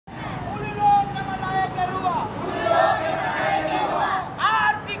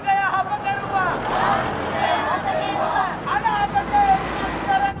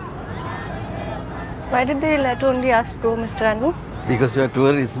Why did they let only us go, Mr. Anu? Because you are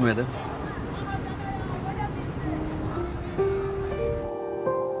tourists, madam.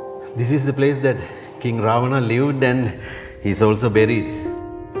 This is the place that King Ravana lived and he is also buried.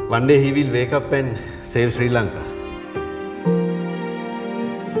 One day he will wake up and save Sri Lanka.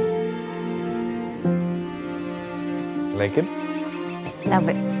 Like it? Love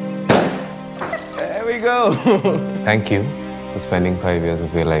it. There we go. Thank you for spending 5 years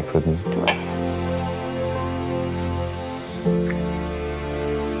of your life with me. To us.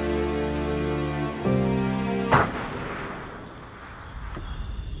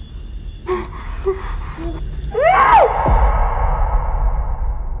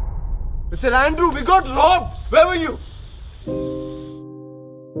 Mr. Andrew, we got robbed. Where were you?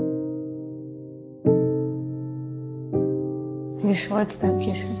 Are you sure it's them,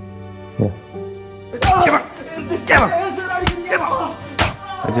 Kishan?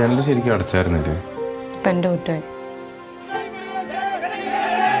 ജനൽ ശരിക്കും അടച്ചായിരുന്നില്ലേ? Pendo വിട്ടുപോയി.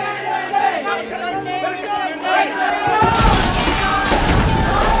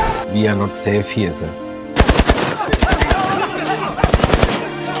 We are not safe here, sir.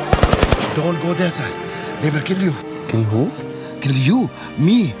 Don't go there, sir. They will kill you. Kill who? Kill you,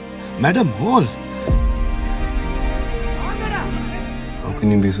 me, madam, all. How can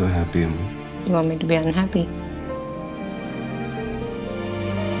you be so happy, Amma? You want me to be unhappy?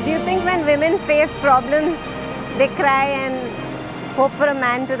 Do you think when women face problems, they cry and hope for a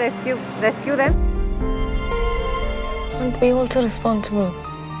man to rescue them? Aren't we also responsible?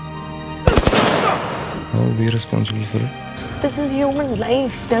 How are we responsible for it? This is human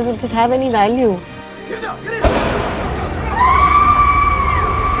life. Doesn't it have any value?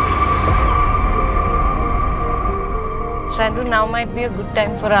 Shandu, now might be a good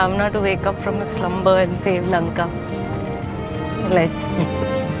time for Ravana to wake up from his slumber and save Lanka. Let